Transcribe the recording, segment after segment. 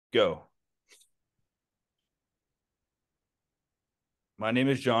Go. My name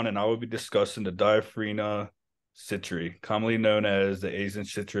is John, and I will be discussing the Diaphrena citri, commonly known as the Asian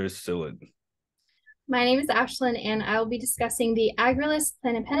citrus psyllid. My name is Ashlynn, and I will be discussing the Agaricus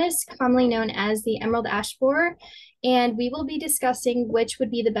planipennis, commonly known as the emerald ash borer, and we will be discussing which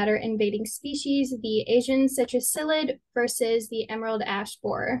would be the better invading species, the Asian citrus psyllid versus the emerald ash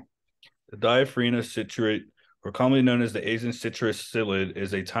borer. The Diaphrena citrate, or commonly known as the Asian citrus psyllid,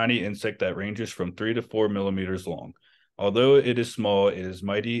 is a tiny insect that ranges from 3 to 4 millimeters long. Although it is small, it is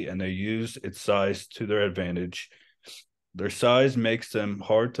mighty, and they use its size to their advantage. Their size makes them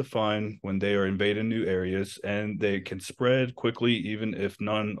hard to find when they are invading new areas, and they can spread quickly even if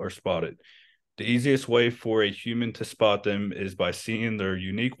none are spotted. The easiest way for a human to spot them is by seeing their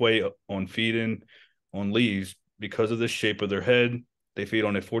unique way on feeding on leaves. Because of the shape of their head, they feed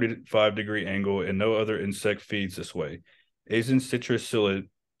on a 45-degree angle, and no other insect feeds this way. Asian citrus psyllid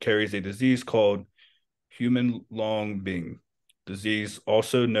carries a disease called human long bean disease,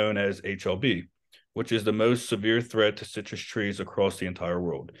 also known as HLB, which is the most severe threat to citrus trees across the entire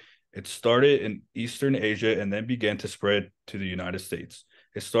world. It started in Eastern Asia and then began to spread to the United States.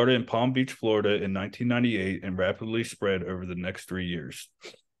 It started in Palm Beach, Florida in 1998 and rapidly spread over the next 3 years.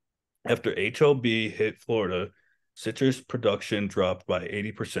 After HLB hit Florida, citrus production dropped by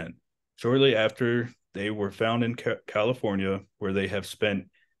 80%. Shortly after, they were found in California, where they have spent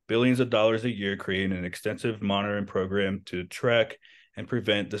billions of dollars a year creating an extensive monitoring program to track and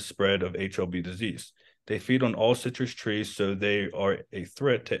prevent the spread of HLB disease. They feed on all citrus trees, so they are a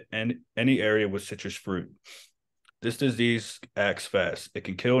threat to any area with citrus fruit. This disease acts fast. It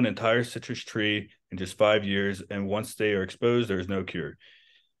can kill an entire citrus tree in just 5 years, and once they are exposed, there is no cure.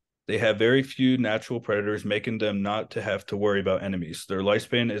 They have very few natural predators, making them not to have to worry about enemies. Their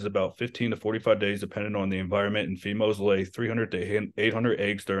lifespan is about 15 to 45 days, depending on the environment, and females lay 300 to 800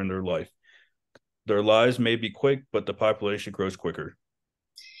 eggs during their life. Their lives may be quick, but the population grows quicker.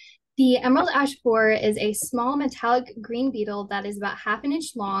 The emerald ash borer is a small metallic green beetle that is about half an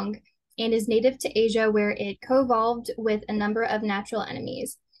inch long and is native to Asia, where it co-evolved with a number of natural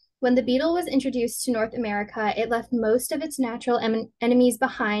enemies. When the beetle was introduced to North America, it left most of its natural enemies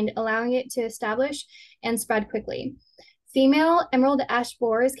behind, allowing it to establish and spread quickly. Female emerald ash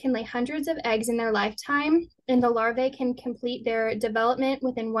borers can lay hundreds of eggs in their lifetime, and the larvae can complete their development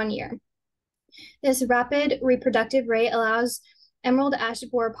within 1 year. This rapid reproductive rate allows emerald ash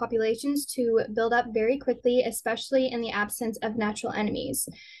borer populations to build up very quickly, especially in the absence of natural enemies.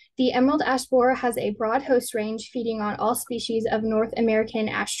 The emerald ash borer has a broad host range, feeding on all species of North American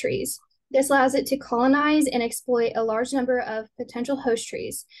ash trees. This allows it to colonize and exploit a large number of potential host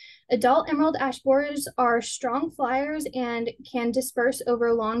trees. Adult emerald ash borers are strong flyers and can disperse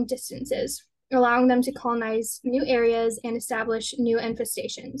over long distances, allowing them to colonize new areas and establish new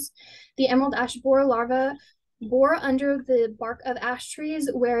infestations. The emerald ash borer larvae bore under the bark of ash trees,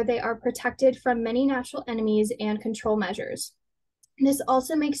 where they are protected from many natural enemies and control measures. This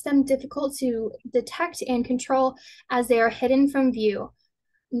also makes them difficult to detect and control, as they are hidden from view.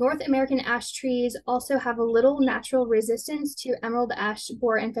 North American ash trees also have a little natural resistance to emerald ash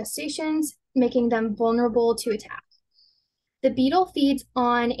borer infestations, making them vulnerable to attack. The beetle feeds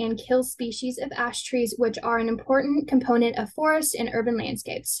on and kills species of ash trees, which are an important component of forest and urban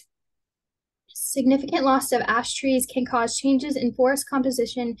landscapes. Significant loss of ash trees can cause changes in forest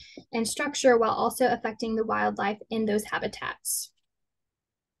composition and structure, while also affecting the wildlife in those habitats.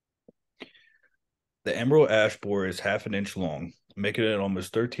 The emerald ash borer is half an inch long, making it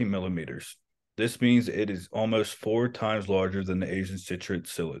almost 13 millimeters. This means it is almost 4 times larger than the Asian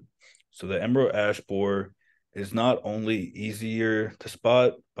citrus psyllid. So the emerald ash borer is not only easier to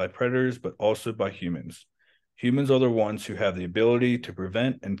spot by predators, but also by humans. Humans are the ones who have the ability to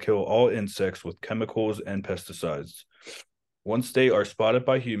prevent and kill all insects with chemicals and pesticides. Once they are spotted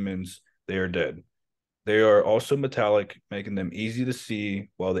by humans, they are dead. They are also metallic, making them easy to see,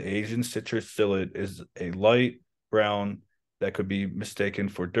 while the Asian citrus psyllid is a light brown that could be mistaken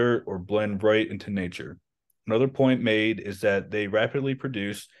for dirt or blend right into nature. Another point made is that they rapidly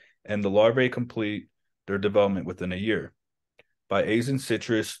produce, and the larvae complete their development within a year. By Asian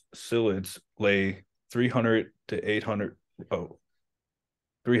citrus psyllids lay 300 to 300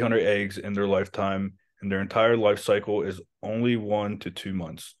 eggs in their lifetime, and their entire life cycle is only 1 to 2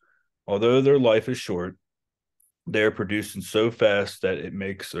 months. Although their life is short, they are producing so fast that it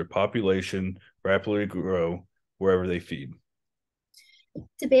makes their population rapidly grow wherever they feed.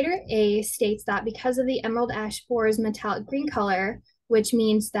 Debater A states that because of the emerald ash borer's metallic green color, which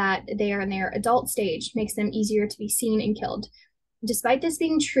means that they are in their adult stage, makes them easier to be seen and killed. Despite this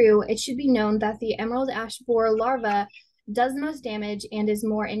being true, it should be known that the emerald ash borer larva does the most damage, and is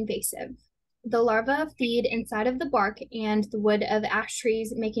more invasive. The larvae feed inside of the bark and the wood of ash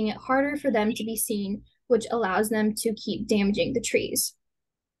trees, making it harder for them to be seen, which allows them to keep damaging the trees.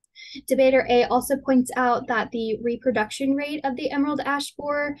 Debater A also points out that the reproduction rate of the emerald ash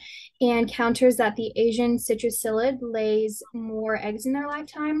borer and counters that the Asian citrus psyllid lays more eggs in their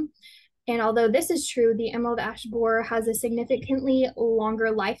lifetime. And although this is true, the emerald ash borer has a significantly longer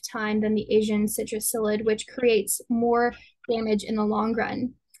lifetime than the Asian citrus psyllid, which creates more damage in the long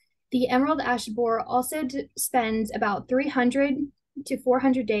run. The emerald ash borer also spends about 300 to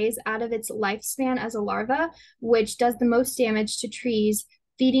 400 days out of its lifespan as a larva, which does the most damage to trees,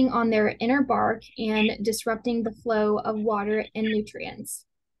 feeding on their inner bark and disrupting the flow of water and nutrients.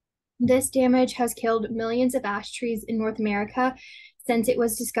 This damage has killed millions of ash trees in North America since it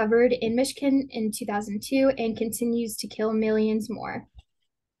was discovered in Michigan in 2002 and continues to kill millions more.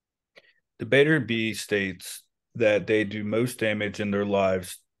 Debater B states that they do most damage in their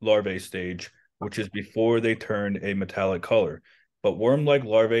larvae stage, which is before they turn a metallic color. But worm-like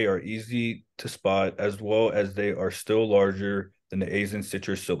larvae are easy to spot, as well as they are still larger than the Asian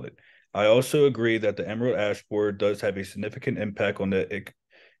citrus psyllid. I also agree that the emerald ash borer does have a significant impact on the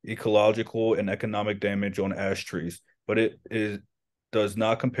ecological and economic damage on ash trees, but does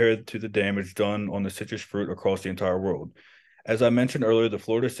not compare to the damage done on the citrus fruit across the entire world. As I mentioned earlier, the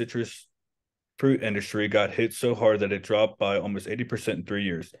Florida citrus fruit industry got hit so hard that it dropped by almost 80% in 3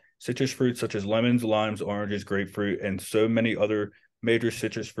 years. Citrus fruits such as lemons, limes, oranges, grapefruit, and so many other major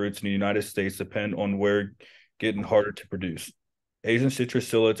citrus fruits in the United States depend on where getting harder to produce. Asian citrus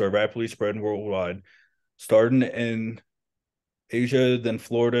psyllids are rapidly spreading worldwide, starting in Asia, then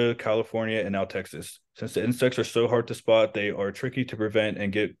Florida, California, and now Texas. Since the insects are so hard to spot, they are tricky to prevent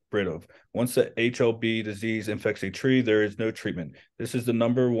and get rid of. Once the HLB disease infects a tree, there is no treatment. This is the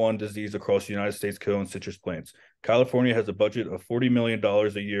 #1 disease across the United States killing citrus plants. California has a budget of $40 million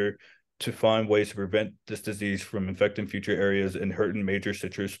a year to find ways to prevent this disease from infecting future areas and hurting major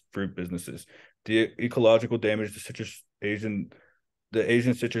citrus fruit businesses. The ecological damage the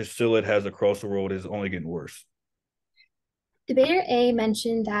Asian citrus psyllid has across the world is only getting worse. Debater A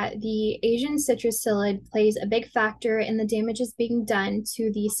mentioned that the Asian citrus psyllid plays a big factor in the damages being done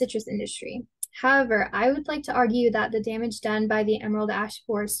to the citrus industry. However, I would like to argue that the damage done by the emerald ash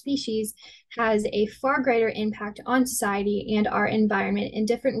borer species has a far greater impact on society and our environment in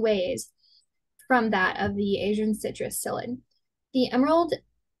different ways from that of the Asian citrus psyllid. The emerald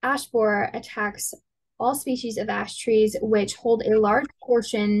ash borer attacks all species of ash trees, which hold a large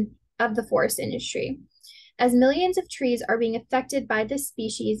portion of the forest industry. As millions of trees are being affected by this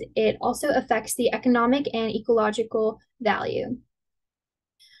species, it also affects the economic and ecological value.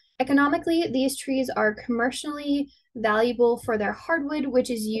 Economically, these trees are commercially valuable for their hardwood, which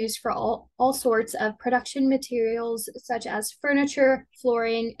is used for all sorts of production materials such as furniture,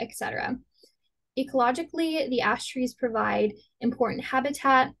 flooring, etc. Ecologically, the ash trees provide important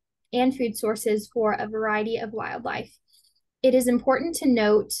habitat and food sources for a variety of wildlife. It is important to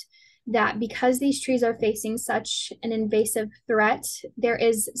note that because these trees are facing such an invasive threat, there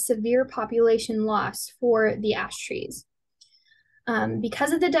is severe population loss for the ash trees.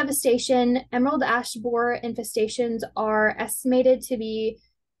 Because of the devastation, emerald ash borer infestations are estimated to be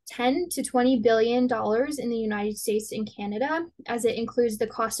 $10 to $20 billion in the United States and Canada, as it includes the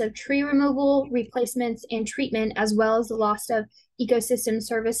cost of tree removal, replacements, and treatment, as well as the loss of ecosystem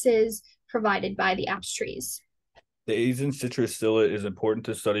services provided by the ash trees. The Asian citrus psyllid is important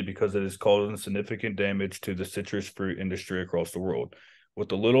to study because it is causing significant damage to the citrus fruit industry across the world.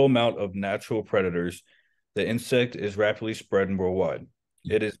 With a little amount of natural predators, the insect is rapidly spreading worldwide.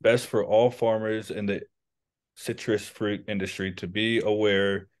 It is best for all farmers in the citrus fruit industry to be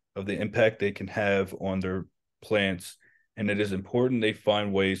aware of the impact they can have on their plants, and it is important they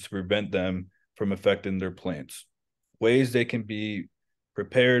find ways to prevent them from affecting their plants. Ways they can be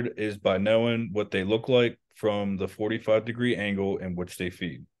prepared is by knowing what they look like from the 45-degree angle in which they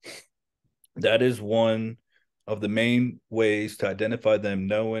feed. That is one of the main ways to identify them.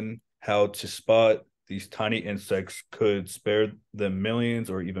 Knowing how to spot these tiny insects could spare them millions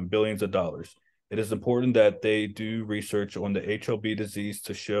or even billions of dollars. It is important that they do research on the HLB disease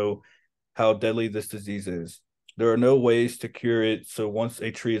to show how deadly this disease is. There are no ways to cure it, so once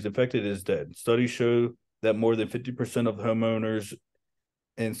a tree is infected, it is dead. Studies show that more than 50% of homeowners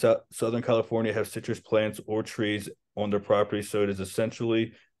in Southern California have citrus plants or trees on their property, so it is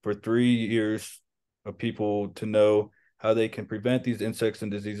essentially for 3 years of people to know how they can prevent these insects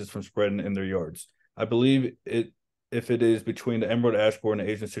and diseases from spreading in their yards. I believe if it is between the emerald ash borer and the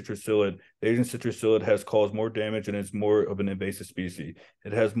Asian citrus psyllid, the Asian citrus psyllid has caused more damage and is more of an invasive species.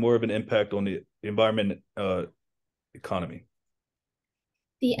 It has more of an impact on the environment Economy.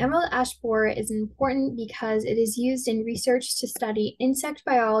 The emerald ash borer is important because it is used in research to study insect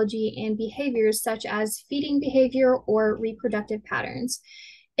biology and behaviors such as feeding behavior or reproductive patterns.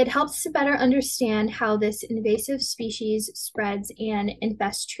 It helps to better understand how this invasive species spreads and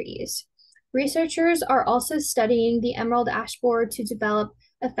infests trees. Researchers are also studying the emerald ash borer to develop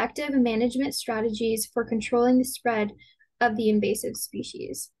effective management strategies for controlling the spread of the invasive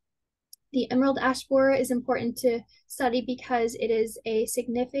species. The emerald ash borer is important to study because it is a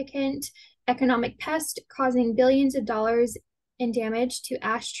significant economic pest, causing billions of dollars in damage to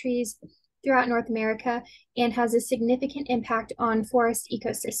ash trees throughout North America and has a significant impact on forest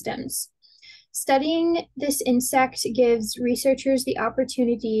ecosystems. Studying this insect gives researchers the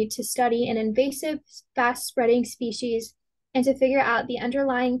opportunity to study an invasive, fast spreading species and to figure out the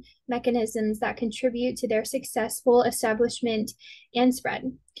underlying mechanisms that contribute to their successful establishment and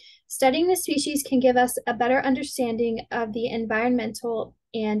spread. Studying the species can give us a better understanding of the environmental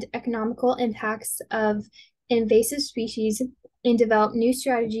and economical impacts of invasive species and develop new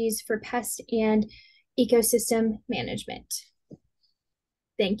strategies for pest and ecosystem management.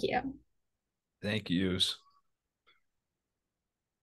 Thank you. Thank yous.